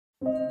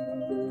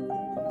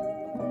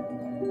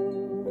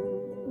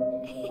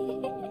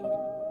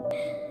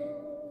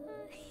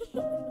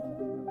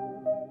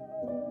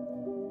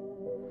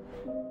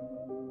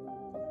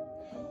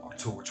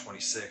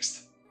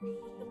26th.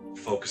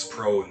 Focus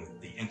Pro and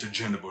the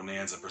Intergender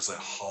Bonanza present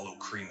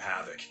Hallowcream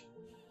Havoc.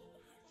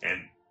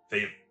 And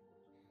they've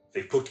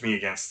booked me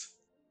against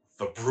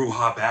the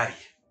Bruja Baddie.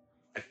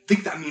 I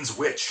think that means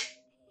witch.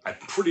 I'm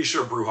pretty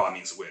sure Bruja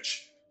means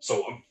witch.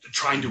 So I'm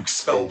trying to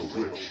expel the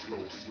witch.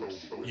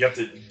 You have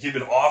to give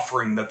an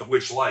offering that the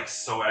witch likes.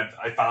 So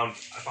I found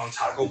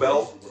Taco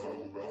Bell,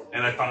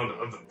 and I found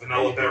a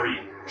vanilla berry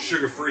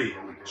sugar-free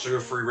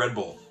Red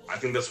Bull. I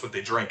think that's what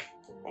they drink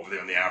over there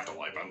in the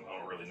afterlife. I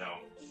don't really know.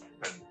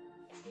 And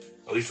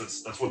at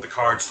least that's what the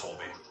cards told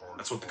me.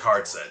 That's what the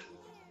card said.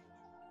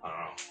 I don't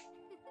know.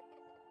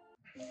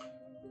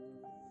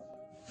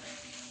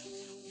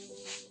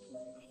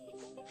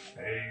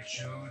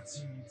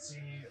 H-O-T-T-O-G-O,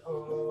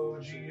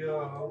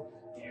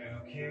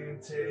 you can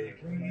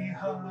take me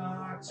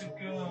hard to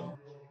go.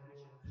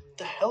 What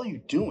the hell are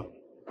you doing?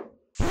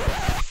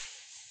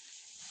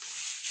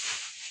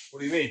 What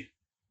do you mean?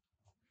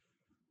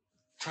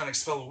 Trying to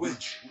expel a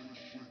witch.